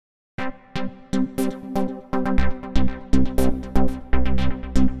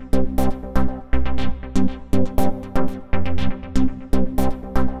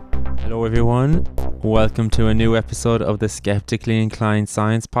everyone. Welcome to a new episode of the Skeptically Inclined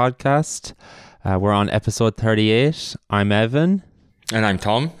Science Podcast. We're on episode 38. I'm Evan. And I'm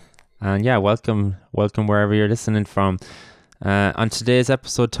Tom. And yeah, welcome wherever you're listening from. On today's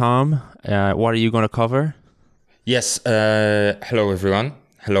episode, Tom, what are you going to cover? Yes, hello everyone.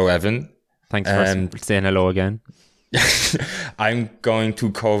 Hello Evan. Thanks for saying hello again. I'm going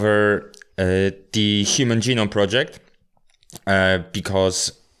to cover the Human Genome Project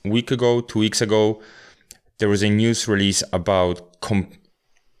because 2 weeks ago, there was a news release about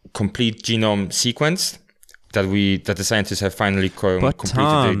complete genome sequence that the scientists have finally completed. But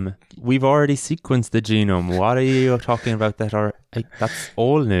Tom, we've already sequenced the genome. What are you talking about? That's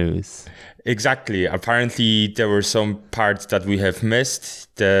old news. Exactly. Apparently, there were some parts that we have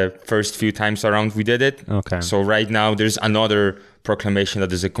missed the first few times around we did it. Okay. So right now, there's another proclamation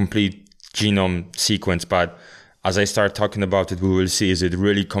that there's a complete genome sequence, but as I start talking about it, we will see, is it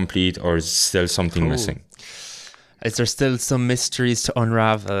really complete or is still something missing? Is there still some mysteries to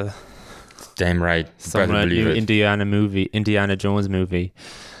unravel? Damn right. Some new Indiana Jones movie.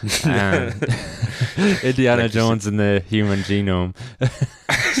 Indiana Jones in the human genome.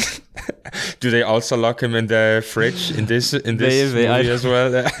 Do they also lock him in the fridge in this movie as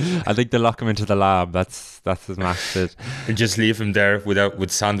well? I think they lock him into the lab. That's his master. And just leave him there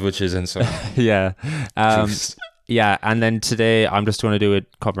with sandwiches and so on. Yeah. Yeah, and then today I'm just going to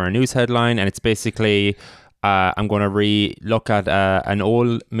cover a news headline, and it's basically I'm going to re-look at an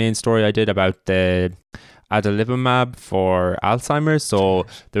old main story I did about the adalimumab for Alzheimer's. So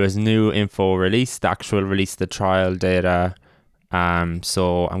there was new info released, the trial data.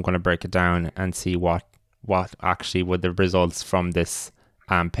 So I'm going to break it down and see what actually were the results from this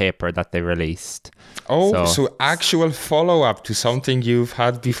paper that they released. Oh, so actual follow-up to something you've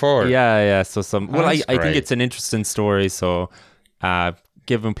had before. Yeah. So I think it's an interesting story. So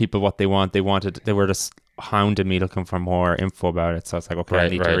giving people what they want. They were just hounding me looking for more info about it. So it's like, okay, I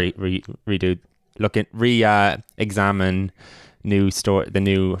need to re-examine the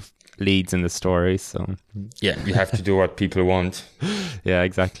new leads in the story. So yeah, you have to do what people want. Yeah,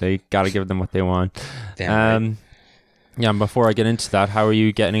 exactly. Gotta give them what they want. Damn right. Yeah, and before I get into that, how are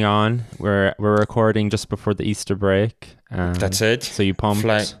you getting on? We're recording just before the Easter break. That's it. So you pumped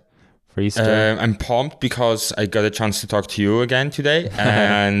for Easter? I'm pumped because I got a chance to talk to you again today,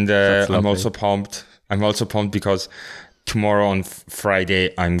 and I'm also pumped. I'm also pumped because tomorrow on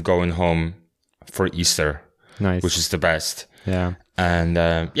Friday I'm going home for Easter. Nice, which is the best. Yeah, and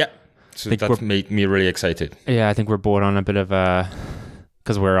so that made me really excited. Yeah, I think we're both on a bit of a.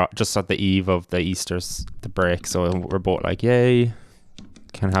 Because we're just at the eve of the break, so we're both like, yay,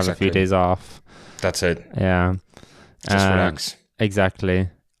 can have a few days off. That's it. Yeah. Just relax. Exactly.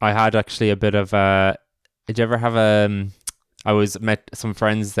 I had actually a bit of did you ever have met some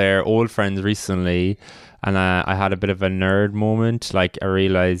friends there, old friends recently, and I had a bit of a nerd moment. Like I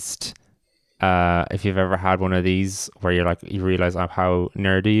realized, if you've ever had one of these where you realize how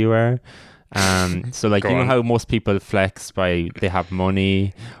nerdy you are. So like, you know how most people flex by they have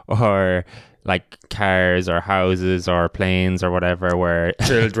money or like cars or houses or planes or whatever, where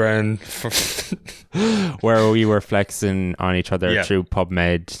children where we were flexing on each other through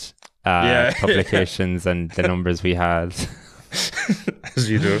PubMed publications and the numbers we had. As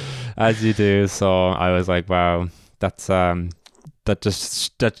you do. So I was like, wow, that's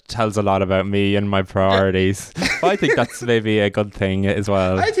that tells a lot about me and my priorities. I think that's maybe a good thing as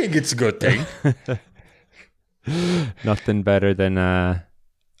well. I think it's a good thing. Nothing better than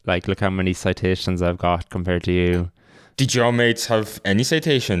look how many citations I've got compared to you. Did your mates have any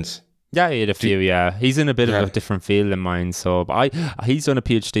citations? Yeah, he had a few. Yeah, he's in a bit of a different field than mine. So, but he's done a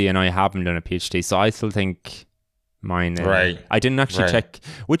PhD and I haven't done a PhD. So I still think mine. Right. I didn't actually check.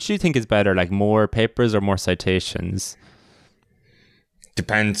 Which do you think is better, like more papers or more citations?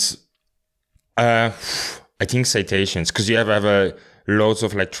 Depends. I think citations, because you have loads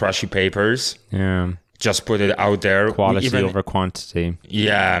of like trashy papers. Yeah. Just put it out there. Quality over quantity.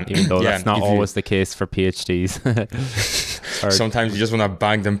 Yeah. Even though that's not always the case for PhDs. Sometimes you just want to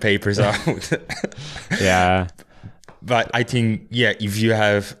bang them papers out. Yeah. But I think, if you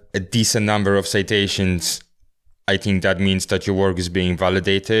have a decent number of citations, I think that means that your work is being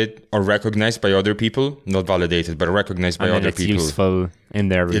validated or recognized by other people. Not validated, but recognized by other people. It's useful in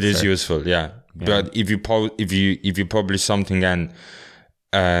their research. It is useful, yeah. But if you publish something and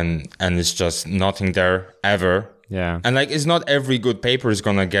it's just nothing there ever. Yeah. And like, it's not every good paper is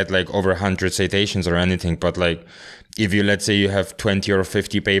gonna get like over 100 citations or anything. But like, if let's say you have 20 or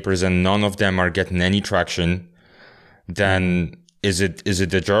 50 papers and none of them are getting any traction, then is it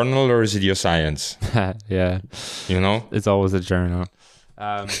the journal or is it your science? Yeah. You know? It's always a journal.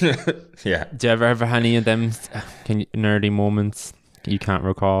 Yeah. Do you ever have any of them nerdy moments you can't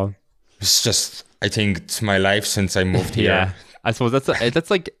recall? It's just, I think it's my life since I moved here. Yeah, I suppose that's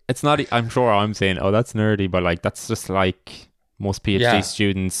like, it's not. I'm sure I'm saying, oh, that's nerdy, but like that's just like most PhD Yeah.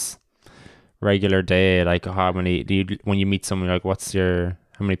 students' regular day. Like, how many do you, when you meet someone, like, how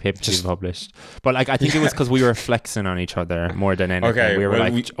many papers Just- you've published? But like, I think it was because we were flexing on each other more than anything. Okay, We were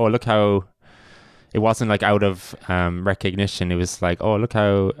well, like, oh, look how. It wasn't like out of recognition. It was like, oh, look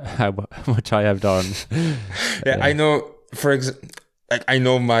how much I have done. Yeah, I know. Like I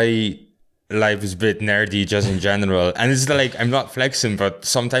know my life is a bit nerdy just in general, and it's like I'm not flexing, but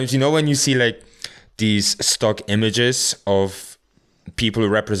sometimes when you see like these stock images of people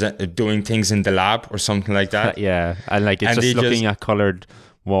doing things in the lab or something like that. Yeah, and like it's And just they looking at colored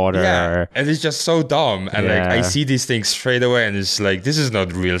water. Yeah, and it's just so dumb. And like I Yeah. see these things straight away, and it's like, this is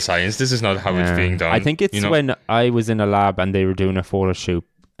not real science. This is not how it's being done. I think it's when I was in a lab and they were doing a photo shoot,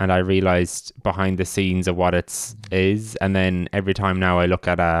 and I realized behind the scenes of what it is, and then every time now I look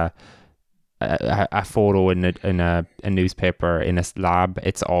at a photo in a newspaper in a lab,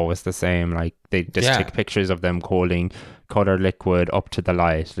 it's always the same. Like they just take pictures of them holding colored liquid up to the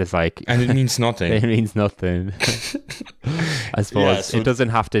light. It's like, and it means nothing. it means nothing. I suppose it doesn't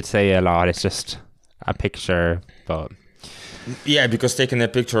have to say a lot. It's just a picture, but Yeah, because taking a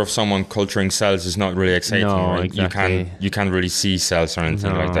picture of someone culturing cells is not really exciting. No, right? exactly. You can't really see cells or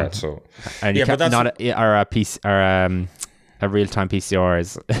anything like that. So and Yeah, you but can't, that's- not or a piece or a real-time PCR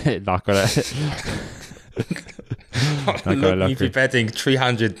is not gonna. look me pipetting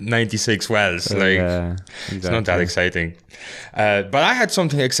 396 wells. Like it's not that exciting. But I had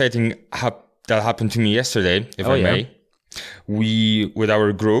something exciting that happened to me yesterday, if I may. We, with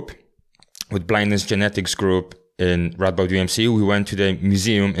our group, with Blindness Genetics group in Radboud UMC, we went to the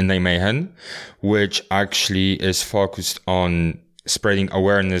museum in Nijmegen, which actually is focused on spreading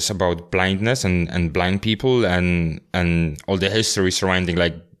awareness about blindness and blind people and all the history surrounding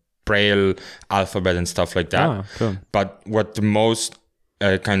like Braille, alphabet and stuff like that. Oh, cool. But what the most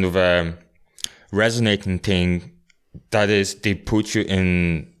resonating thing that is, they put you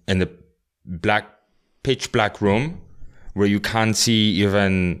in the pitch black room where you can't see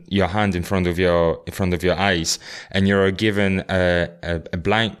even your hand in front of your eyes, and you're given a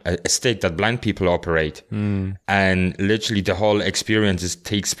stick that blind people operate, and literally the whole experience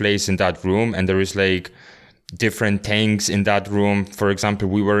takes place in that room, and there is like different things in that room. For example,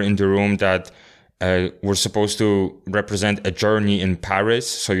 we were in the room that were supposed to represent a journey in Paris.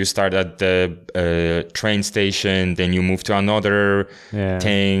 So you start at the train station, then you move to another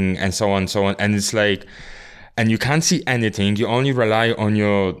thing, and so on, so on. And it's like, and you can't see anything. You only rely on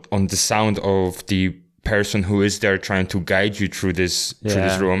the sound of the person who is there trying to guide you through this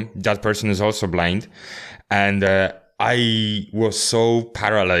room. That person is also blind, and I was so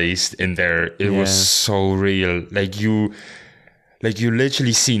paralyzed in there. It was so real. Like you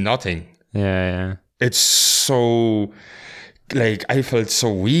literally see nothing. Yeah. It's so, like, I felt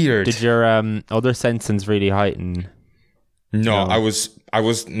so weird. Did your other senses really heighten? No, I was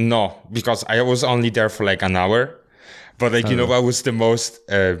no, because I was only there for like an hour. But like, what was the most,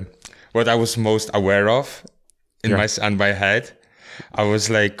 what I was most aware of in my head? I was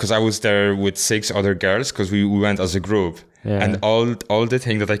like, because I was there with 6 other girls, because we went as a group. Yeah. And all the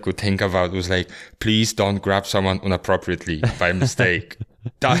thing that I could think about was like, please don't grab someone inappropriately by mistake.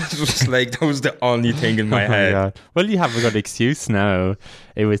 That was the only thing in my head. God. Well, you have a good excuse now.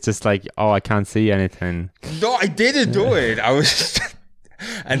 It was just like, oh, I can't see anything. No, I didn't do it. I was,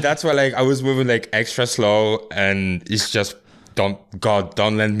 and that's why like I was moving like extra slow, and it's just, don't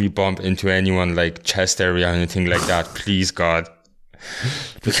let me bump into anyone like chest area or anything like that, please, God.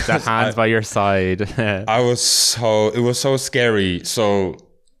 Just the hands by your side. It was so scary. So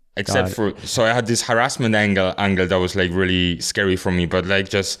I had this harassment angle that was like really scary for me. But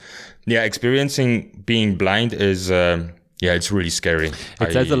like experiencing being blind is it's really scary.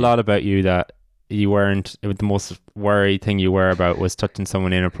 It says a lot about you that you weren't. The most worried thing you were about was touching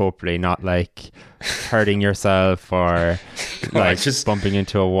someone inappropriately, not like hurting yourself or like just bumping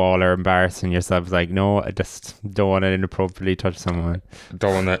into a wall or embarrassing yourself. Like, no, I just don't want to inappropriately touch someone.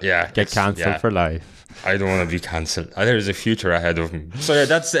 Don't want to, get cancelled for life. I don't want to be cancelled. There's a future ahead of me. So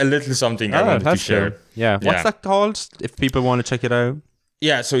that's a little something I wanted to share. True. Yeah. What's that called? If people want to check it out.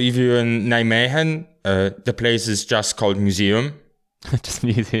 Yeah. So if you're in Nijmegen, the place is just called Museum. Just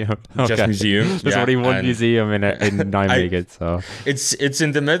museum. Okay. Just museum. There's only one museum in Nijmegen, so it's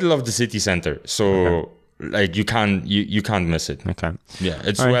in the middle of the city center. So like you can't miss it. Okay. Yeah,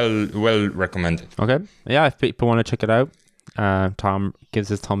 it's well recommended. Okay. Yeah, if people want to check it out, Tom gives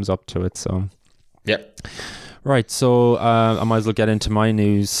his thumbs up to it. So yeah. Right, so I might as well get into my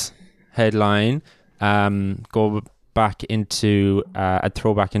news headline. Go back into a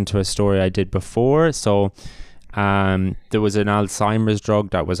throwback into a story I did before. So there was an Alzheimer's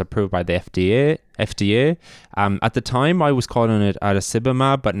drug that was approved by the FDA. At the time, I was calling it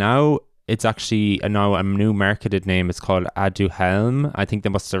adacimab, but now it's actually now a new marketed name. It's called Aduhelm. I think they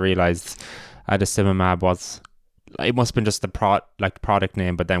must have realized adacimab was, it must have been just the product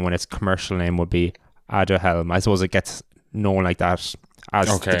name, but then when its commercial name would be Aduhelm. I suppose it gets known like that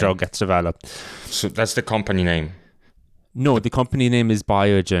as the drug gets developed. So that's the company name? No, the company name is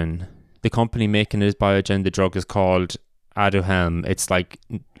Biogen. The company making it is Biogen. The drug is called Aduhelm. It's like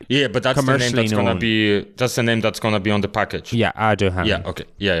but that's the name that's gonna be. That's the name that's gonna be on the package. Yeah, Aduhelm. Yeah. Okay.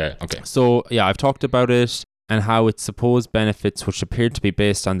 Yeah. Okay. So I've talked about it and how its supposed benefits, which appeared to be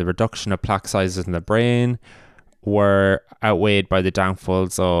based on the reduction of plaque sizes in the brain, were outweighed by the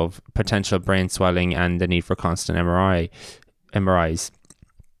downfalls of potential brain swelling and the need for constant MRIs.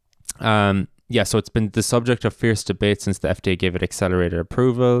 So it's been the subject of fierce debate since the FDA gave it accelerated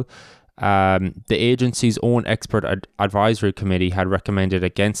approval. The agency's own expert advisory committee had recommended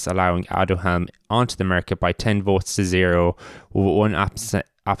against allowing Aduhelm onto the market by 10 votes to 0, with one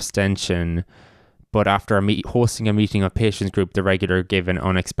abstention. But after hosting a meeting of patients group, the regulator gave an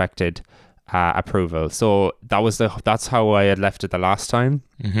unexpected approval. So that's how I had left it the last time.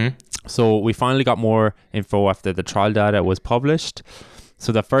 Mm-hmm. So we finally got more info after the trial data was published.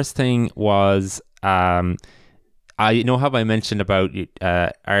 So the first thing was, I have I mentioned about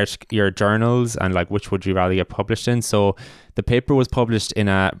your journals and like which would you rather get published in. So the paper was published in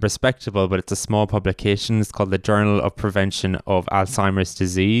a respectable, but it's a small publication. It's called the Journal of Prevention of Alzheimer's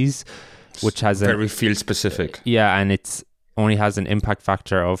Disease, which has very field specific. Yeah, and it's only has an impact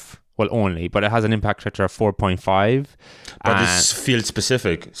factor of, but it has an impact factor of 4.5. But it's field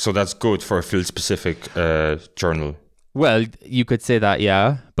specific, so that's good for a field specific journal. Well, you could say that,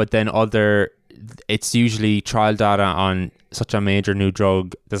 yeah. But then it's usually trial data on such a major new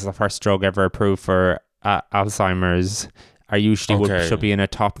drug. This is the first drug ever approved for Alzheimer's. Are usually should be in a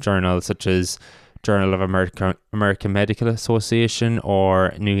top journal such as Journal of American Medical Association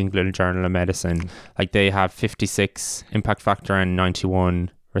or New England Journal of Medicine. Like they have 56 impact factor and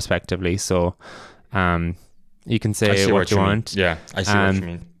 91 respectively. So you can say what you want. Yeah, I see what you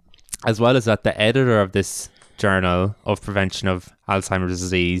mean. As well as that, the editor of this Journal of Prevention of Alzheimer's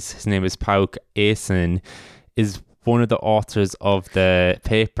Disease, his name is Pauk Asen, is one of the authors of the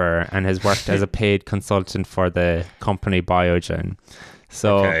paper and has worked as a paid consultant for the company Biogen.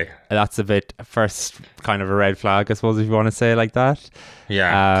 So that's a bit first kind of a red flag, I suppose, if you want to say it like that.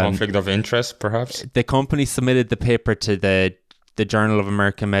 Yeah, conflict of interest, perhaps. The company submitted the paper to the Journal of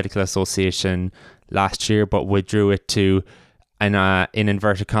American Medical Association last year, but withdrew it to, in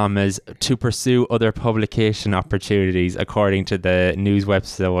inverted commas, to pursue other publication opportunities, according to the news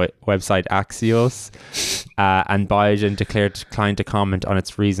website Axios. And Biogen declined to comment on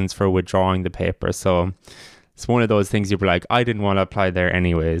its reasons for withdrawing the paper. So it's one of those things you'd be like, I didn't want to apply there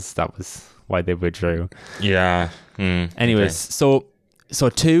anyways. That was why they withdrew. Yeah. Anyways, so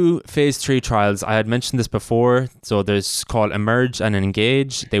 2 phase 3 trials. I had mentioned this before. So there's called Emerge and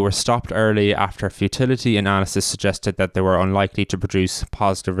Engage. They were stopped early after futility analysis suggested that they were unlikely to produce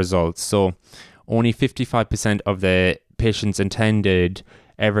positive results. So only 55% of the patients intended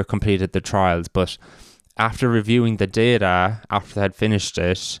ever completed the trials. But after reviewing the data, after they had finished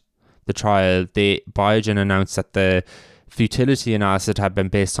the trial, Biogen announced that the futility analysis had been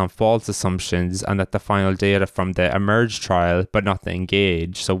based on false assumptions and that the final data from the Emerge trial, but not the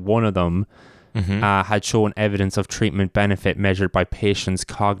Engage, so one of them, had shown evidence of treatment benefit measured by patients'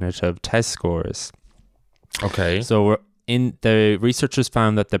 cognitive test scores. Okay. So the researchers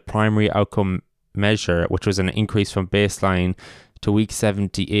found that the primary outcome measure, which was an increase from baseline to week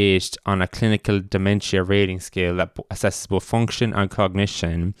 78 on a clinical dementia rating scale that assesses both function and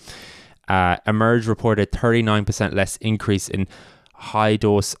cognition, Emerge reported 39% less increase in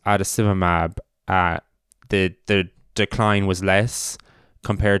high-dose adacimab. The decline was less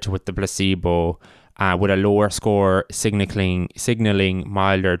compared to with the placebo, with a lower score signaling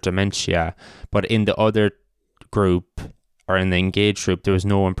milder dementia. But in the other group, or in the Engage group, there was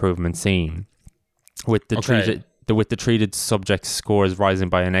no improvement seen. With the treated subject scores rising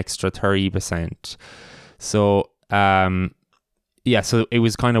by an extra 30%. So so it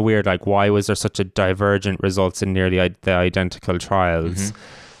was kind of weird. Like, why was there such a divergent results in nearly the identical trials?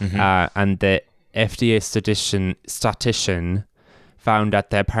 And the FDA statistician found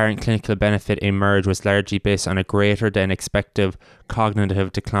that the apparent clinical benefit in Emerge was largely based on a greater than expected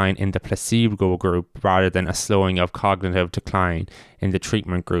cognitive decline in the placebo group rather than a slowing of cognitive decline in the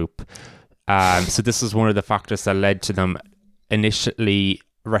treatment group. So this was one of the factors that led to them initially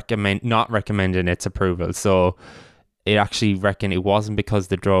not recommending its approval. So it actually reckoned it wasn't because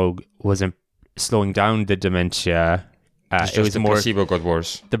the drug wasn't slowing down the dementia. It's It just was the more placebo got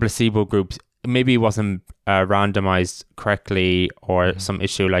worse. the placebo group. Maybe it wasn't randomized correctly or some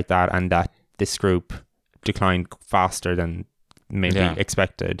issue like that, and that this group declined faster than maybe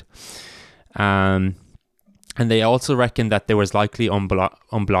expected. And they also reckon that there was likely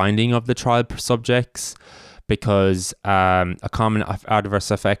unblinding of the trial subjects because a common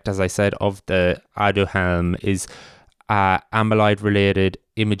adverse effect, as I said, of the Aduhelm is amyloid-related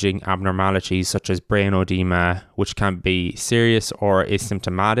imaging abnormalities such as brain edema, which can be serious or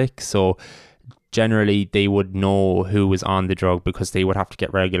asymptomatic. So generally, they would know who was on the drug because they would have to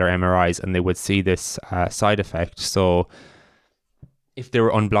get regular MRIs and they would see this side effect. So if they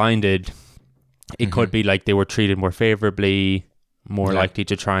were unblinded, it could be like they were treated more favorably, more likely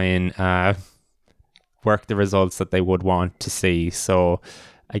to try and work the results that they would want to see. So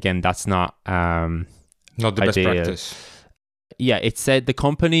again, that's not not the ideal. best practice. Yeah, it said the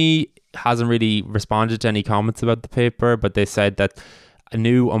company hasn't really responded to any comments about the paper, but they said that a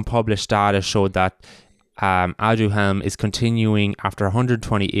new unpublished data showed that Aduhelm is continuing after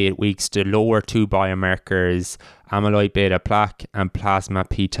 128 weeks to lower two biomarkers, amyloid beta plaque and plasma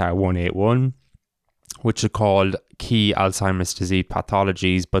p-tau 181, which are called key Alzheimer's disease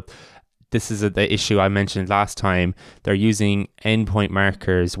pathologies. But this is the issue I mentioned last time. They're using endpoint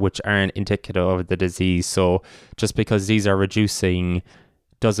markers which aren't indicative of the disease. So just because these are reducing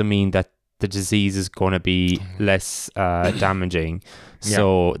doesn't mean that the disease is going to be less damaging.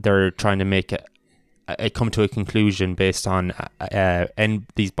 So they're trying to make it come to a conclusion based on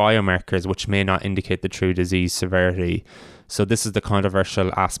these biomarkers which may not indicate the true disease severity. So this is the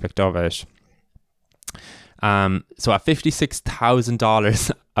controversial aspect of it. So at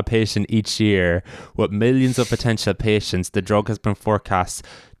 $56,000 a patient each year, with millions of potential patients, the drug has been forecast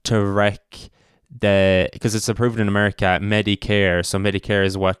to wreck because it's approved in America, Medicare. So Medicare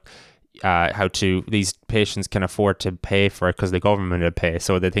is what these patients can afford to pay for it because the government will pay.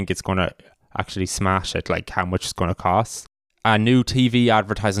 So they think it's going to actually smash it, like how much it's going to cost. A new TV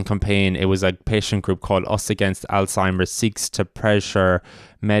advertising campaign, it was a patient group called Us Against Alzheimer's, seeks to pressure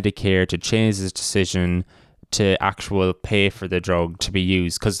Medicare to change its decision to actual pay for the drug to be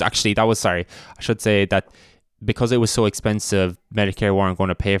used. Because actually I should say that because it was so expensive, Medicare weren't going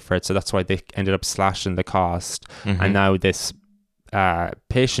to pay for it. So that's why they ended up slashing the cost. And now this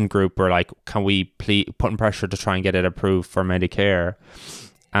patient group were like, can we please putting pressure to try and get it approved for Medicare?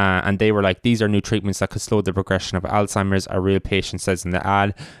 And they were like, these are new treatments that could slow the progression of Alzheimer's. A real patient says in the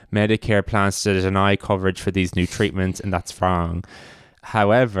ad, Medicare plans to deny coverage for these new treatments, and that's wrong.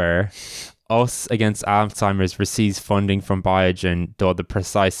 However, Us Against Alzheimer's receives funding from Biogen, though the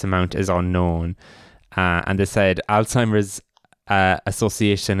precise amount is unknown. And they said Alzheimer's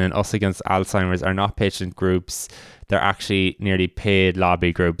Association and Us Against Alzheimer's are not patient groups. They're actually nearly paid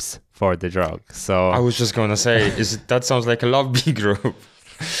lobby groups for the drug. So I was just going to say, that sounds like a lobby group.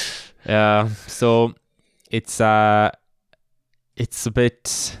 Yeah, so it's a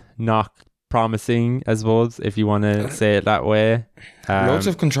bit not promising, I suppose, if you want to say it that way. Loads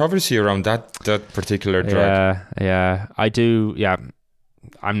of controversy around that particular drug. Yeah, I do. Yeah,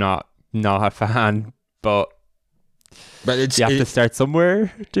 I'm not a fan, but you have to start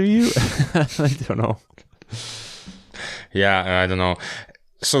somewhere, do you? I don't know. Yeah, I don't know.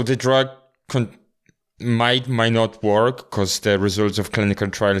 So the drug might not work because the results of clinical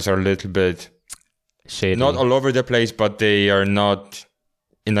trials are a little bit shady. Not all over the place, but they are not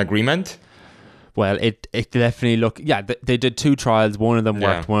in agreement. Well, it definitely they did two trials. One of them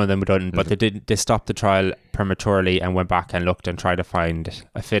worked, one of them didn't. But they stopped the trial prematurely and went back and looked and tried to find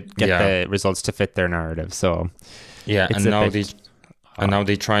the results to fit their narrative. So and now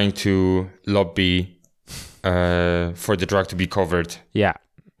they're trying to lobby for the drug to be covered. Yeah.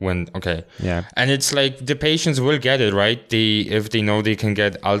 And it's like the patients will get it, right? If they know they can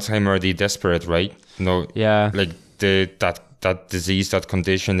get Alzheimer, they're desperate, right? No. Yeah. Like that disease, that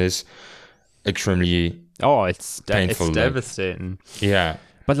condition is extremely it's painful. It's devastating. Yeah.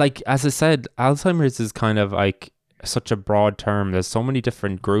 But like as I said, Alzheimer's is kind of like such a broad term. There's so many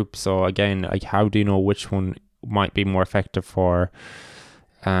different groups. So again, like how do you know which one might be more effective for?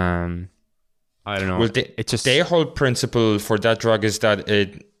 I don't know. Well, their whole principle for that drug is that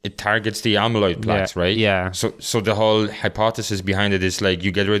it targets the amyloid plaques, right? Yeah. So the whole hypothesis behind it is like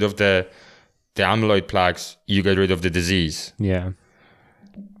you get rid of the amyloid plaques, you get rid of the disease. Yeah.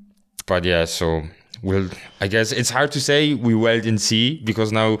 But yeah, so I guess it's hard to say. We wait and see,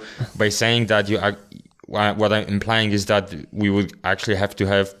 because now by saying that what I'm implying is that we would actually have to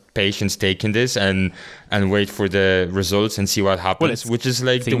have patients taking this and wait for the results and see what happens, which is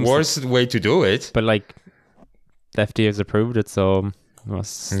like the worst way to do it. But like the FDA has approved it, so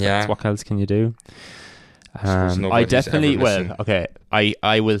that's what else can you do? I definitely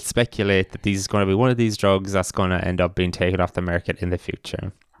I will speculate that this is going to be one of these drugs that's going to end up being taken off the market in the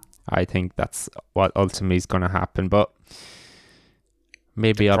future. I think that's what ultimately is going to happen, but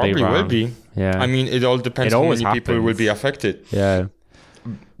maybe I'll be wrong. Probably will be. Yeah. I mean, it all depends how many people will be affected. Yeah.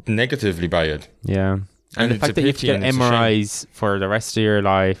 Negatively by it. Yeah. And the fact that you have to get MRIs for the rest of your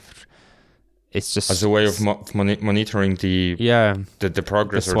life, it's just as a way of monitoring the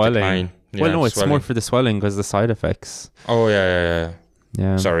progress the or swelling. decline. Yeah, well, no, it's more for the swelling because the side effects. Oh, yeah.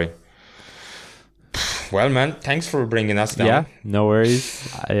 Sorry. Well, man, thanks for bringing us down. Yeah, no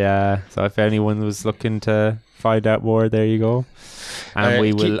worries. Yeah, so if anyone was looking to find out more, there you go. And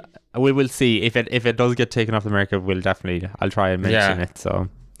we will see if it does get taken off the market. I'll try and mention it. So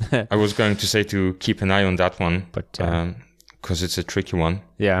I was going to say to keep an eye on that one, but because it's a tricky one.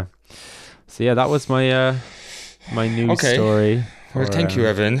 Yeah. So yeah, that was my my news story. Well, thank you,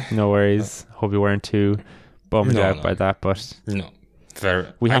 Evan. No worries. Hope you weren't too bummed out by that, but no.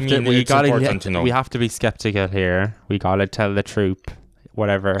 We have to be skeptical here. We gotta tell the truth,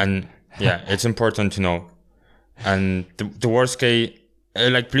 whatever. And it's important to know. And the worst case,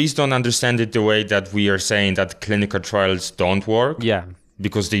 please don't understand it the way that we are saying that clinical trials don't work. Yeah,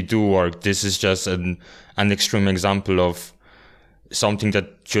 because they do work. This is just an extreme example of something that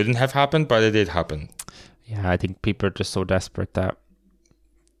shouldn't have happened, but it did happen. Yeah, I think people are just so desperate that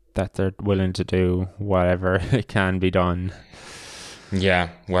they're willing to do whatever it can be done. Yeah,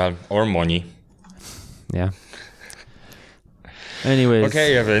 well, or money. Yeah. Anyways.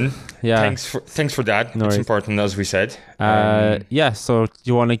 Okay, Evan. Yeah. Thanks for that. No, it's important, as we said. So do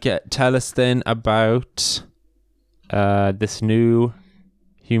you want to tell us then about this new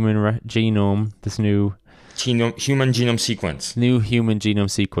human genome, this new human genome sequence. New human genome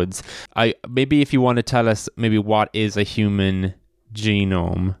sequence. Maybe if you want to tell us maybe what is a human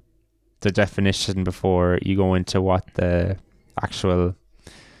genome, the definition before you go into what the actual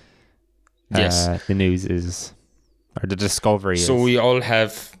the news is or the discovery is. So we all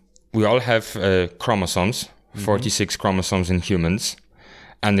have chromosomes, 46 chromosomes in humans,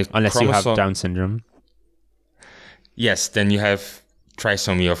 and unless you have Down syndrome. Yes, then you have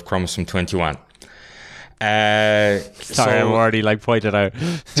trisomy of chromosome 21. Sorry, I'm already pointed out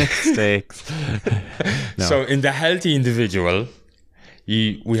mistakes. No. So in the healthy individual,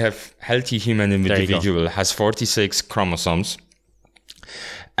 we have healthy human individual has 46 chromosomes,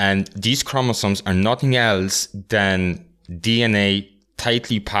 and these chromosomes are nothing else than DNA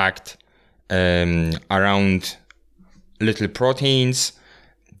tightly packed around little proteins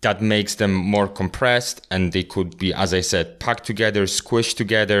that makes them more compressed, and they could be, as I said, packed together, squished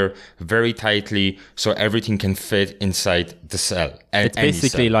together very tightly so everything can fit inside the cell. It's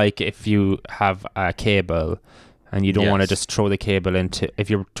basically like if you have a cable and you don't want to just throw the cable if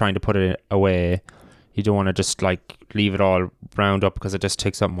you're trying to put it away, you don't want to just leave it all round up because it just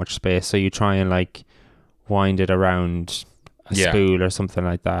takes up much space. So you try and wind it around a spool or something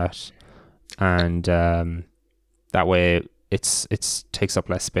like that. And that way it's takes up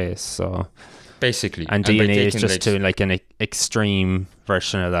less space. So basically, and DNA is just doing an extreme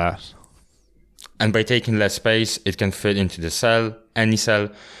version of that. And by taking less space, it can fit into the cell, any cell,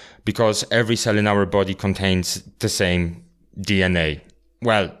 because every cell in our body contains the same DNA.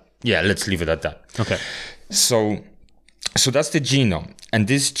 Well, yeah, let's leave it at that. Okay. So that's the genome, and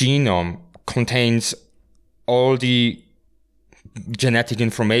this genome contains all the genetic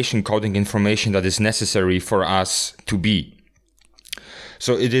information, coding information that is necessary for us to be.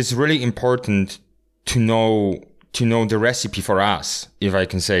 So it is really important to know the recipe for us, if I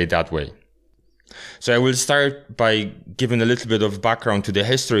can say it that way. So I will start by giving a little bit of background to the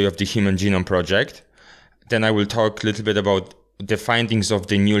history of the Human Genome Project. Then I will talk a little bit about the findings of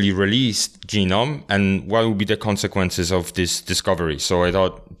the newly released genome and what will be the consequences of this discovery. So I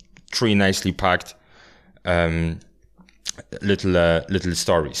thought 3 nicely packed little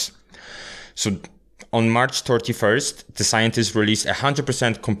stories. So on March 31st, the scientists released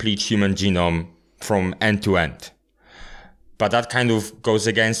 100% complete human genome from end to end. But that kind of goes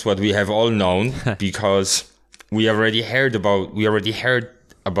against what we have all known because we already heard about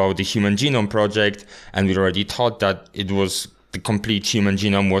the Human Genome Project, and we already thought that it was the complete human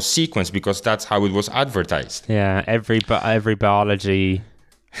genome was sequenced because that's how it was advertised. Yeah, every biology,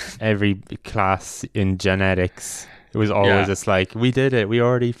 every class in genetics, it was always just we did it, we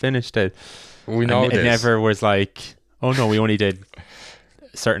already finished it. We know It never was oh no, we only did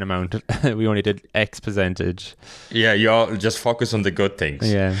certain amount. We only did X percentage. Yeah, you all just focus on the good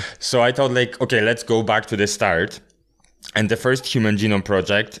things. Yeah. So I thought like, okay, let's go back to the start. And the first Human Genome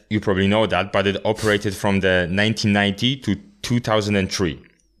Project, you probably know that, but it operated from the 1990 to 2003.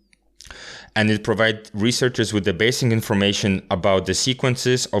 And it provided researchers with the basic information about the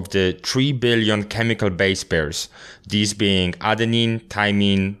sequences of the 3 billion chemical base pairs, these being adenine,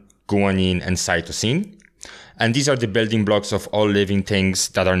 thymine, guanine, and cytosine. And these are the building blocks of all living things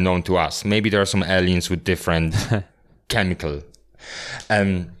that are known to us. Maybe there are some aliens with different chemical.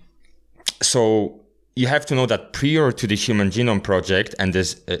 So you have to know that prior to the Human Genome Project, and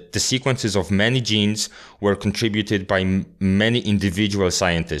the sequences of many genes were contributed by many individual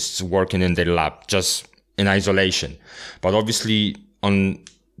scientists working in their lab, just in isolation. But obviously,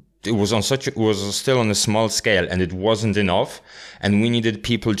 it was still on a small scale, and it wasn't enough. And we needed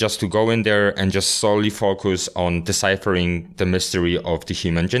people just to go in there and just solely focus on deciphering the mystery of the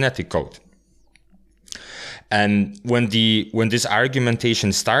human genetic code. And when this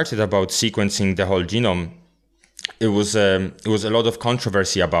argumentation started about sequencing the whole genome, it was a lot of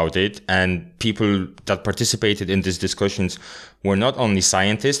controversy about it, and people that participated in these discussions were not only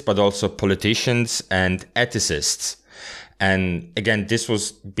scientists but also politicians and ethicists. And again, this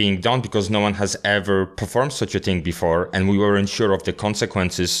was being done because no one has ever performed such a thing before, and we weren't sure of the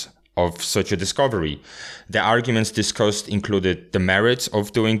consequences of such a discovery. The arguments discussed included the merits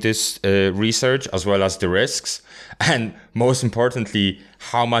of doing this research as well as the risks, and most importantly,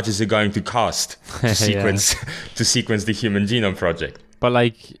 how much is it going to cost to sequence to sequence the Human Genome Project. But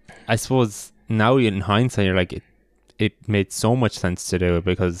like, I suppose now in hindsight, you're like, it made so much sense to do it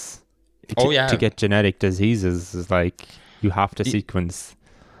because to get genetic diseases is like you have to sequence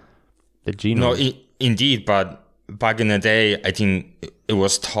the genome. No, indeed, but back in the day, I think it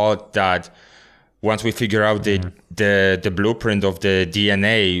was thought that once we figure out the blueprint of the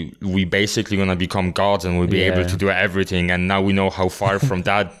DNA, we basically gonna become gods and we'll be able to do everything. And now we know how far from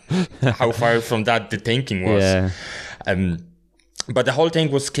that, the thinking was. Yeah. But the whole thing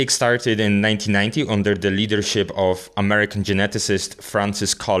was kickstarted in 1990 under the leadership of American geneticist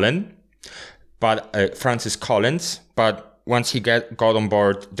Francis Collins. But once he got on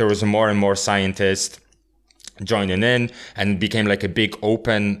board, there was more and more scientists joining in, and it became like a big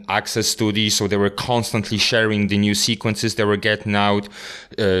open access study. So they were constantly sharing the new sequences they were getting out,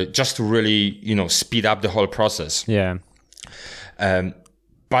 just to really, speed up the whole process. Yeah.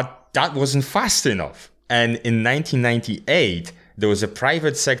 But that wasn't fast enough. And in 1998, there was a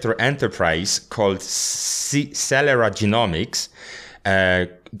private sector enterprise called Celera Genomics,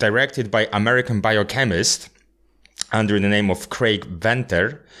 directed by American biochemist under the name of Craig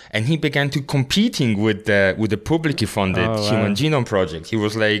Venter, and he began to competing with the publicly funded Human Genome Project. He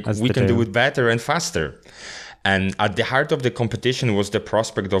was like, we can do it better and faster. And at the heart of the competition was the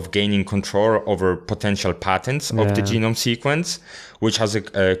prospect of gaining control over potential patents of the genome sequence, which was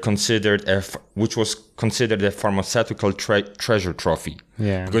considered a pharmaceutical treasure trophy.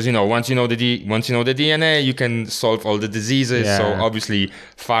 Yeah. Because once you know the DNA, you can solve all the diseases. Yeah. So obviously,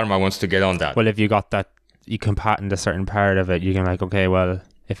 pharma wants to get on that. Well, if you got that, you can patent a certain part of it. You can like, okay, well,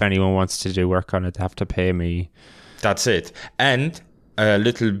 if anyone wants to do work on it, they have to pay me. That's it. And a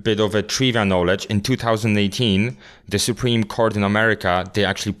little bit of a trivia knowledge. In 2018, the Supreme Court in America, they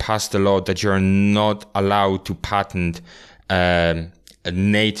actually passed a law that you're not allowed to patent a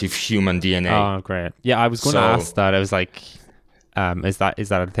native human DNA. Oh, great. Yeah, I was going to ask that. I was like, is that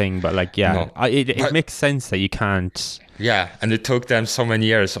a thing? But like, yeah, no. It makes sense that you can't. Yeah, and it took them so many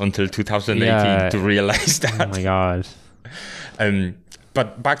years until 2018 to realize that. Oh my God.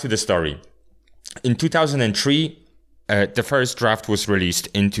 But back to the story. In 2003, the first draft was released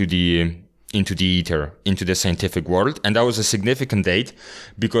into the ether, into the scientific world. And that was a significant date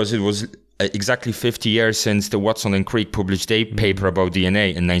because it was exactly 50 years since the Watson and Crick published their paper about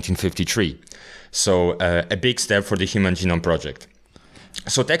DNA in 1953. So a big step for the Human Genome Project.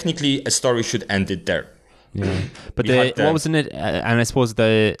 So technically, a story should end it there. Yeah, but what wasn't it? And I suppose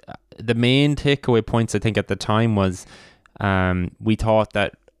the main takeaway points I think at the time was we thought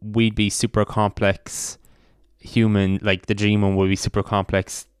that we'd be super complex human, like the genome would be super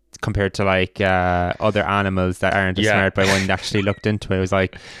complex compared to like other animals that aren't as smart. But when they actually looked into it, it was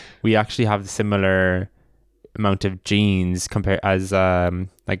like we actually have a similar amount of genes compared as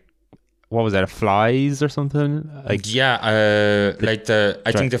like. What was that? Flies or something? Like I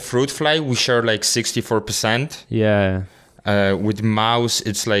think the fruit fly we share like 64%. Yeah. With mouse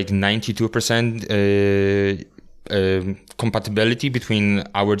it's like 92% compatibility between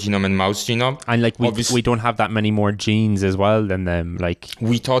our genome and mouse genome. And like we don't have that many more genes as well than them. Like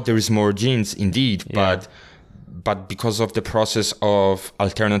we thought there is more genes indeed, but because of the process of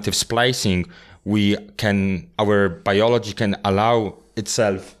alternative splicing, our biology can allow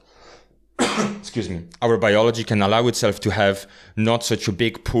itself excuse me, our biology can allow itself to have not such a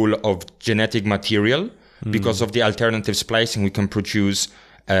big pool of genetic material. Because of the alternative splicing, we can produce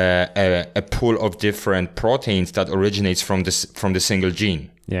a pool of different proteins that originates from the single gene.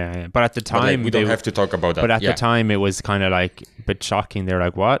 Yeah. But at the time, we don't have to talk about that. But at the time, it was kind of like a bit shocking. They're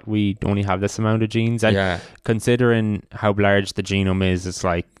like, "What? We only have this amount of genes?" And considering how large the genome is, it's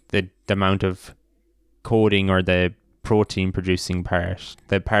like the amount of coding or the protein producing part,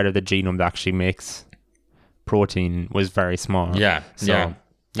 the part of the genome that actually makes protein, was very small.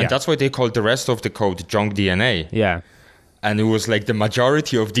 And that's why they called the rest of the code junk DNA. Yeah. And it was like the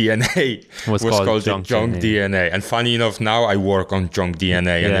majority of DNA was called junk DNA. And funny enough, now I work on junk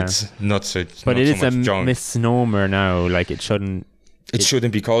DNA, and it's not so much junk. But it is a misnomer now. Like it shouldn't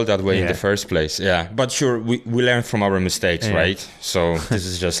be called that way in the first place. Yeah. But sure, we learn from our mistakes, right? So this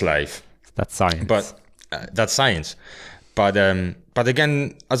is just life. That's science. But that's science. But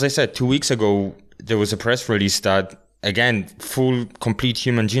again, as I said, 2 weeks ago, there was a press release that, again, full complete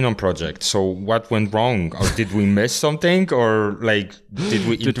human genome project. So what went wrong? Or did we miss something? Or like did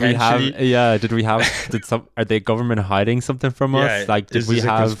we intentionally? Are the government hiding something from us? Like did we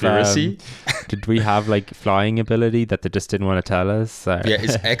have conspiracy? Did we have like flying ability that they just didn't want to tell us?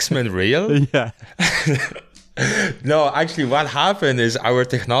 Is X-Men real? Yeah. No, actually what happened is our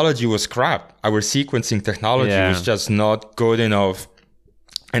technology was crap. Our sequencing technology was just not good enough.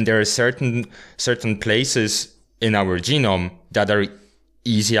 And there are certain places in our genome that are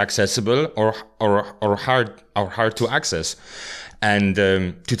easy accessible or hard to access. And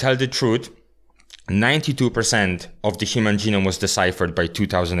to tell the truth, 92% of the human genome was deciphered by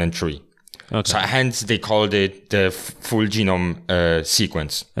 2003. Okay. So hence they called it the full genome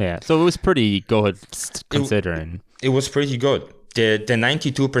sequence. Yeah, so it was pretty good considering. It was pretty good. The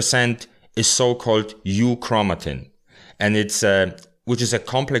 92% is so-called euchromatin, and it's which is a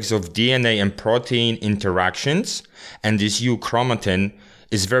complex of DNA and protein interactions. And this euchromatin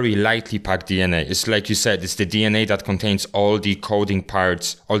is very lightly packed DNA. It's like you said, it's the DNA that contains all the coding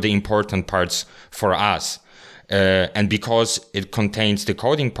parts, all the important parts for us. And because it contains the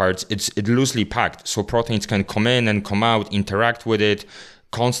coding parts, it's loosely packed. So proteins can come in and come out, interact with it,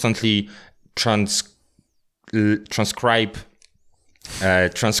 constantly transcribe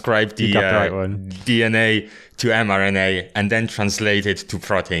the DNA to mRNA and then translate it to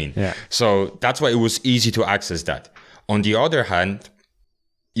protein. Yeah. So that's why it was easy to access that. On the other hand,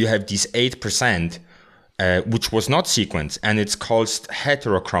 you have these 8%, which was not sequenced, and it's called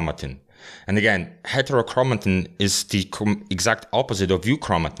heterochromatin. And again, heterochromatin is the exact opposite of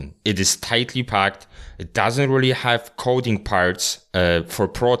euchromatin. It is tightly packed. It doesn't really have coding parts for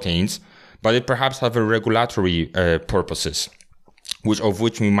proteins, but it perhaps have a regulatory purposes,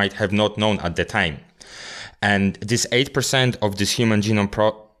 which we might have not known at the time. And this 8% of this human genome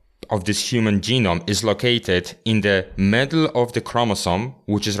is located in the middle of the chromosome,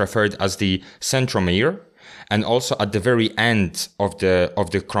 which is referred as the centromere, and also at the very end of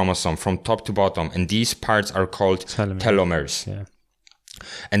the chromosome from top to bottom. And these parts are called telomeres. Yeah.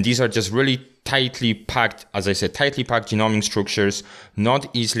 And these are just really tightly packed, as I said, tightly packed genomic structures, not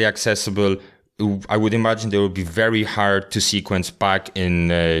easily accessible. I would imagine they would be very hard to sequence back in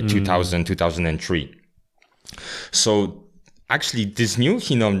 2003. So actually this new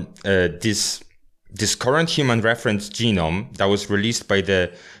genome, this current human reference genome that was released by the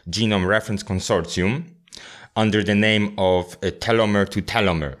Genome Reference Consortium under the name of telomere to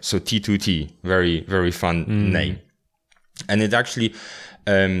telomere, so T2T, very, very fun name. And it actually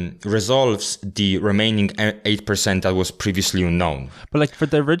resolves the remaining 8% that was previously unknown. But like for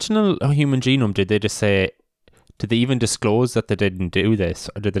the original human genome, did they even disclose that they didn't do this?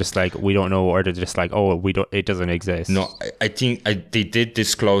 Or did they just like, we don't know, or did they just like, it doesn't exist? No, I think they did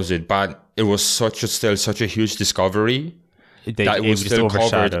disclose it, but it was still such a huge discovery that it was still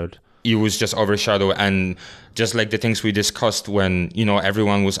overshadowed. It was just overshadowed, and just like the things we discussed when,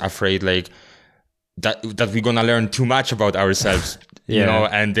 everyone was afraid like that we're gonna learn too much about ourselves,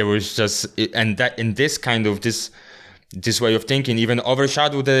 and there was just, and that in this kind of this way of thinking even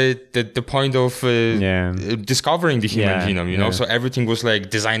overshadowed the point of discovering the human genome, so everything was like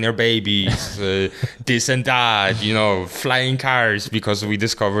designer babies, this and that, flying cars because we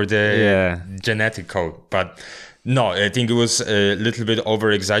discovered the genetic code. But no, I think it was a little bit over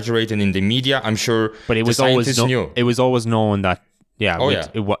exaggerated in the media. I'm sure, but it was always knew. It was always known that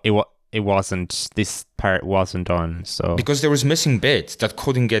it wasn't, this part wasn't done. So because there was missing bits that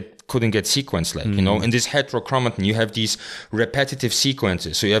couldn't get sequenced, like you know, in this heterochromatin you have these repetitive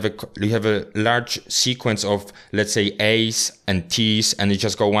sequences. So you have a large sequence of, let's say, A's and T's, and they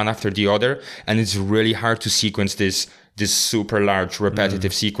just go one after the other, and it's really hard to sequence this super large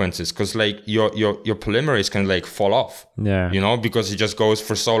repetitive sequences, because like your polymerase can like fall off, you know, because it just goes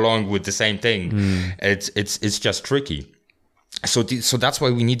for so long with the same thing. It's just tricky. So that's why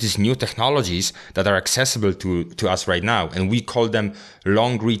we need these new technologies that are accessible to us right now, and we call them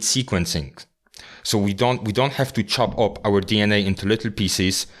long read sequencing. So we don't have to chop up our DNA into little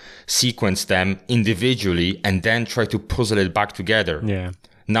pieces, sequence them individually, and then try to puzzle it back together. Yeah.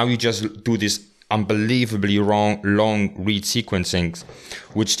 Now you just do this unbelievably long read sequencing,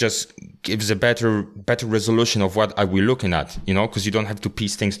 which just gives a better resolution of what are we looking at, you know, because you don't have to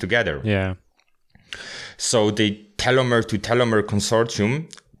piece things together. Yeah. So the telomere to telomere consortium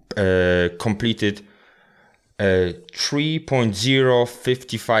completed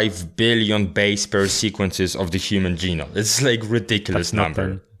 3.055 billion base pair sequences of the human genome. It's like ridiculous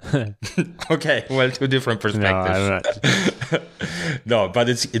number. Okay, well, two different perspectives. No, but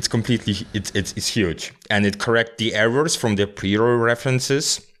it's completely it's huge, and it corrects the errors from the prior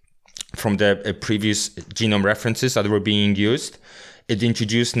references, from the previous genome references that were being used. It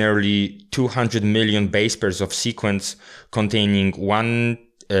introduced nearly 200 million base pairs of sequence containing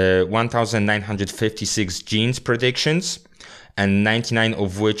 1,956 genes predictions, and 99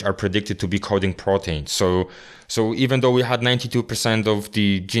 of which are predicted to be coding proteins. So even though we had 92% of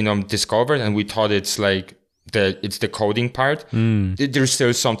the genome discovered, and we thought it's like it's the coding part, there's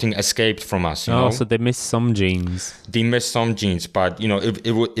still something escaped from us. You know? So they missed some genes. They missed some genes, but you know, if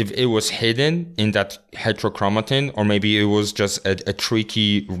it was hidden in that heterochromatin, or maybe it was just a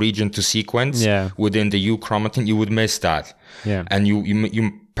tricky region to sequence within the euchromatin, you would miss that. Yeah. And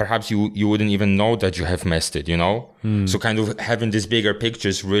you perhaps you wouldn't even know that you have missed it, you know? So kind of having these bigger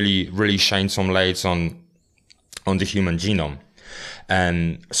pictures really shine some lights on the human genome.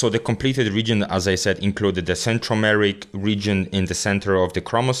 And so the completed region, as I said, included the centromeric region in the center of the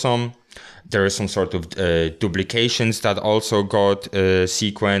chromosome. There are some sort of duplications that also got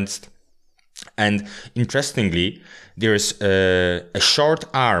sequenced. And interestingly, there's a short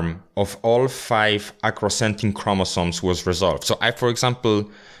arm of all 5 acrocentric chromosomes was resolved. So for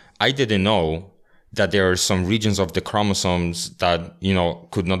example, I didn't know that there are some regions of the chromosomes that, you know,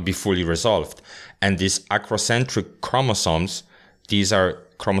 could not be fully resolved. And these acrocentric chromosomes, these are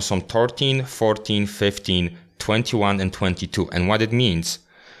chromosome 13, 14, 15, 21, and 22. And what it means,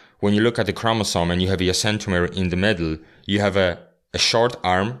 when you look at the chromosome and you have a centromere in the middle, you have a short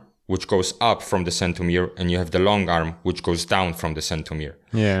arm which goes up from the centromere, and you have the long arm which goes down from the centromere.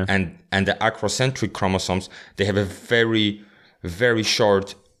 Yeah. And the acrocentric chromosomes, they have a very, very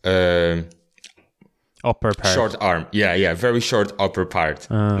short upper part. Short arm. Yeah, very short upper part.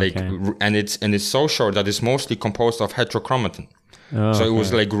 And it's so short that it's mostly composed of heterochromatin. So it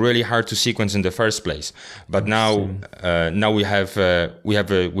was like really hard to sequence in the first place. But now we have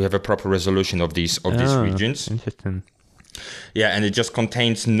a proper resolution of these regions. Interesting. Yeah, and it just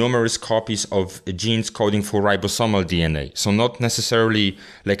contains numerous copies of genes coding for ribosomal DNA. So not necessarily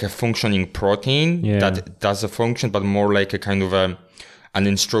like a functioning protein that does a function, but more like a kind of an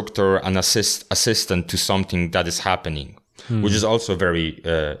instructor, an assistant to something that is happening, which is also very,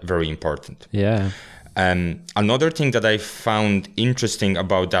 very important. Yeah. Another thing that I found interesting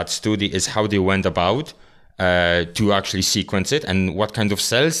about that study is how they went about to actually sequence it, and what kind of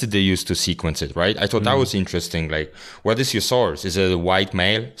cells did they use to sequence it, right? I thought that was interesting. Like, what is your source? Is it a white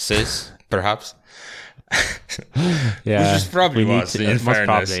male, cis, perhaps? Yeah. Which probably was, in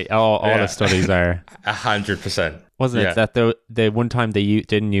fairness. Probably. All the studies are. 100%. Wasn't it that the one time they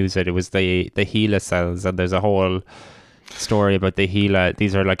didn't use it, it was the HeLa cells, and there's a whole story about the HeLa.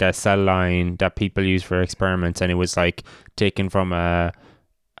 These are like a cell line that people use for experiments, and it was like taken from a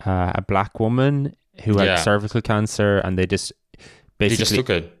black woman who had cervical cancer, and they just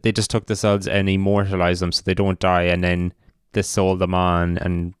took the cells and immortalized them so they don't die, and then they sold them on,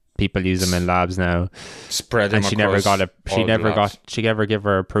 and people use them in labs now. Spread them and she never gave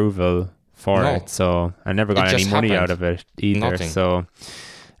her approval for it, so I never got any money out of it either. Nothing. So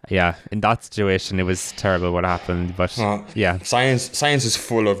yeah, in that situation it was terrible what happened, but science is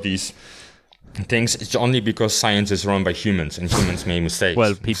full of these things. It's only because science is run by humans, and humans make mistakes.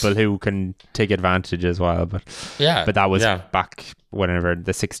 Well, people who can take advantage as well, but that was back whenever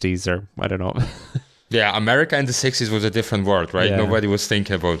the 60s, or I don't know. Yeah, America in the 60s was a different world, right? Yeah. Nobody was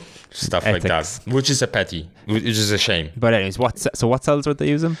thinking about stuff like Ethics. that, which is which is a shame. But anyways, what cells were they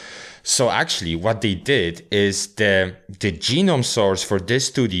using? So actually, what they did is the genome source for this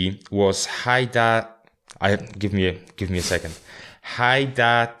study was give me a second.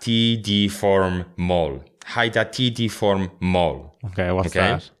 Hydatidform mol. Hydatidform mol. Okay, what's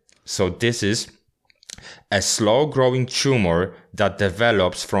that? So this is a slow-growing tumor that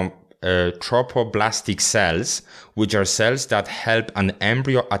develops from tropoblastic cells, which are cells that help an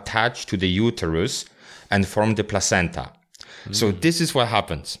embryo attach to the uterus and form the placenta. So this is what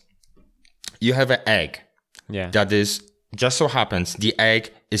happens. You have an egg. Yeah. That is, just so happens, the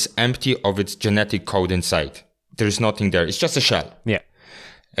egg is empty of its genetic code inside. There's nothing there. It's just a shell. Yeah.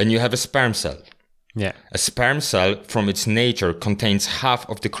 And you have a sperm cell. Yeah. A sperm cell, from its nature, contains half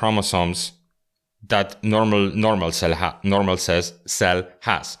of the chromosomes that normal cell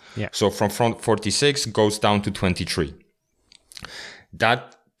has. Yeah. So from 46 goes down to 23.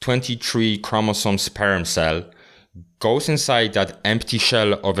 That 23 chromosome sperm cell goes inside that empty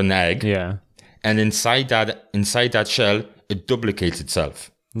shell of an egg. Yeah. And inside that shell, it duplicates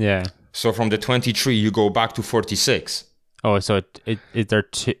itself. Yeah. So from the 23, you go back to 46. Oh, so it they're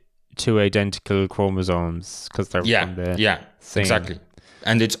two identical chromosomes because they're from the same. Exactly.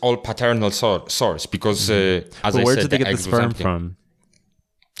 And it's all paternal source because, as But I where said, did they the get the egg was sperm empty. from?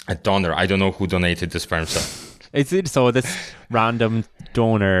 A donor. I don't know who donated the sperm cell. Is it so this random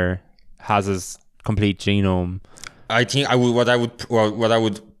donor has his complete genome? I think what I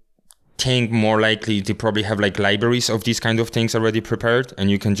would think more likely, they probably have like libraries of these kind of things already prepared, and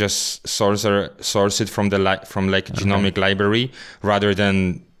you can just source it from like a genomic library rather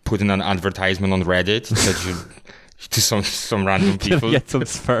than putting an advertisement on Reddit that you to some random people Get some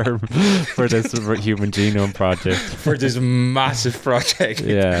sperm for this human genome project. for this massive project.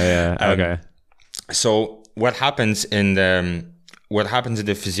 Yeah. Okay. So what happens in the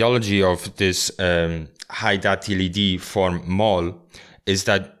physiology of this hydatidform mol is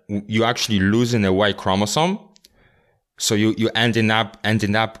that you actually losing a Y chromosome. So you ending up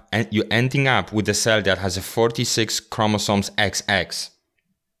with a cell that has a 46 chromosomes XX.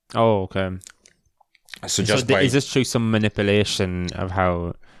 Oh, okay. So is this through some manipulation of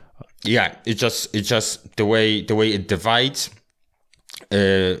how? Yeah, it's just the way it divides.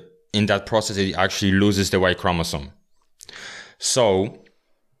 In that process, it actually loses the Y chromosome. So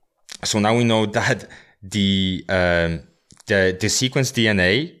now we know that the sequence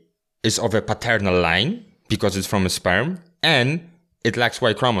DNA is of a paternal line because it's from a sperm, and it lacks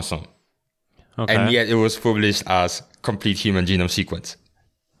Y chromosome. Okay. And yet it was published as complete human genome sequence.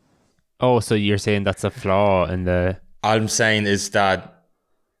 Oh, so you're saying that's a flaw in the... All I'm saying is that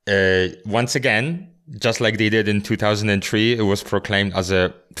once again, just like they did in 2003, it was proclaimed as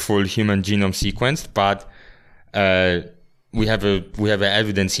a full human genome sequence, but we have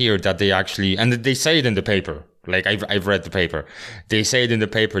evidence here that they actually, and they say it in the paper. Like I've read the paper. They say it in the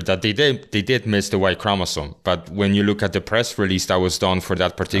paper that they did miss the Y chromosome, but when you look at the press release that was done for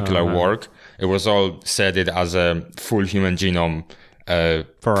that particular work, it was all said it as a full human genome.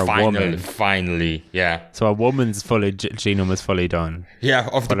 For a woman. Finally, yeah. So a woman's genome is fully done. Yeah,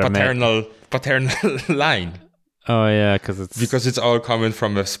 of the paternal line. Oh yeah, because it's all coming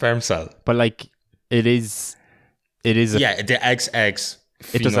from a sperm cell. But like, it is. The XX.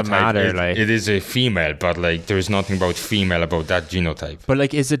 It doesn't matter. It is a female, but like there is nothing about female about that genotype. But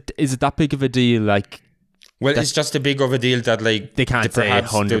like, is it that big of a deal? Like, well, it's just a big of a deal that like they can't say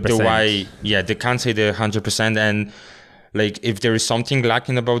 100%. The Y, they can't say the 100%. And like, if there is something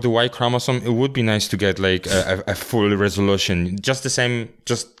lacking about the Y chromosome, it would be nice to get like a full resolution. Just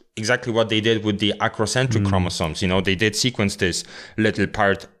exactly what they did with the acrocentric chromosomes. You know, they did sequence this little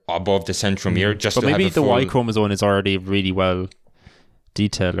part above the centromere just but to have maybe a full... the Y chromosome is already really well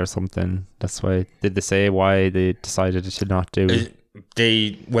detailed or something. That's why. Did they say why they decided it should not do?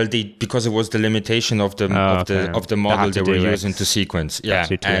 Because it was the limitation of the model they were using to sequence. Yeah,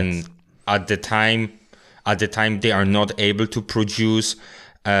 and at the time they are not able to produce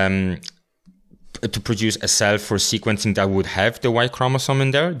a cell for sequencing that would have the Y chromosome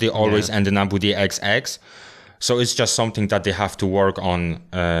in there. They always ended up with the XX. So it's just something that they have to work on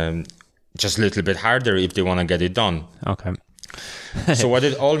just a little bit harder if they want to get it done. Okay. So what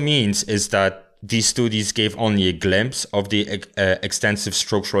it all means is that these studies gave only a glimpse of the extensive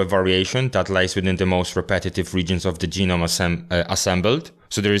structural variation that lies within the most repetitive regions of the genome assembled.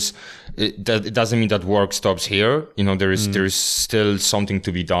 So it doesn't mean that work stops here. You know, there is still something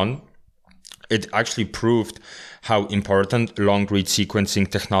to be done. It actually proved how important long-read sequencing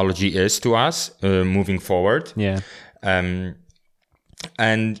technology is to us moving forward. Yeah. And,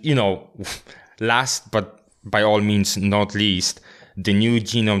 you know, last but by all means not least, the new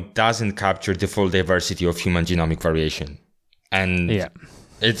genome doesn't capture the full diversity of human genomic variation. And Yeah.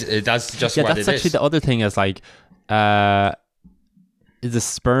 that's just Yeah, what that's it actually is. the other thing is like, is a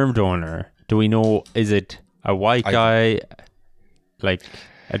sperm donor, do we know, is it a white I guy, like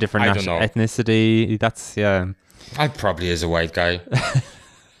a different I don't know. ethnicity? That's, yeah. I probably is a white guy.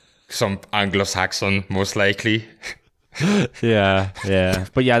 Some Anglo-Saxon, most likely. Yeah.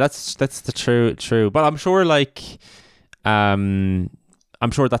 But yeah, that's the true. But I'm sure like, I'm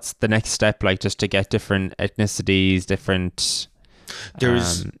sure that's the next step, like just to get different ethnicities, different.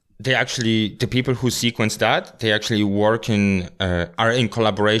 There's the people who sequence that, they actually are in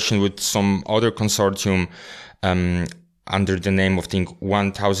collaboration with some other consortium under the name of, I think,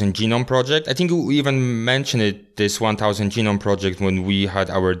 1000 Genome Project. I think we even mentioned this 1000 Genome Project when we had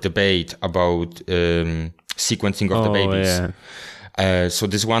our debate about sequencing of the babies. Yeah. So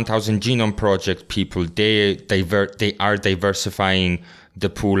this 1000 Genome Project people, they are diversifying the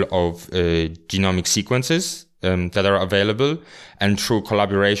pool of genomic sequences that are available, and through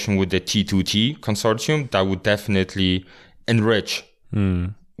collaboration with the T2T consortium, that would definitely enrich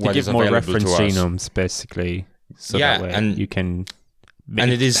To what give is more available reference to us. genomes, basically, so Yeah, that way and you can.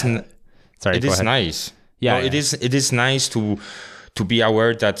 and it is Sorry, it go is ahead. nice. Yeah, No, yeah. it is nice to be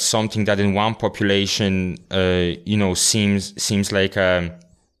aware that something that in one population, seems like a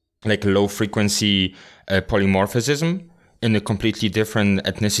low frequency polymorphism, in a completely different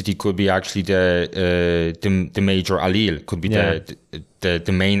ethnicity could be actually the major allele, could be Yeah.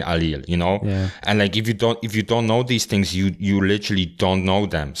 the main allele, Yeah. And like if you don't know these things, you literally don't know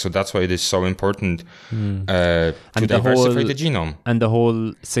them. So that's why it is so important to And diversify the genome. and the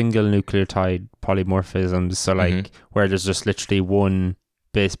whole single nucleotide polymorphisms, so like where there's just literally one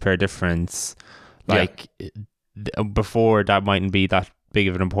base pair difference, like before that mightn't be that big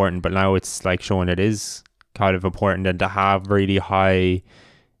of an important, but now it's like showing it is kind of important, and to have really high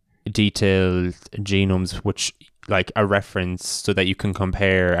detailed genomes which like a reference so that you can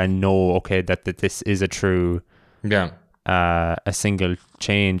compare and know, okay, that this is a true Yeah. a single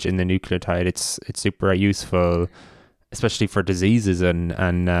change in the nucleotide. It's super useful, especially for diseases and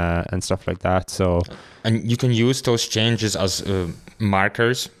stuff like that. So, And you can use those changes as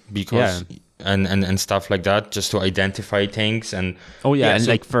markers, because and stuff like that, just to identify things. And and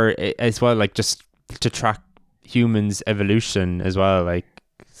so like for as well, like just to track humans' evolution as well. Like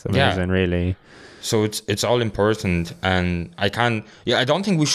it's amazing, really. so it's all important. And I don't think we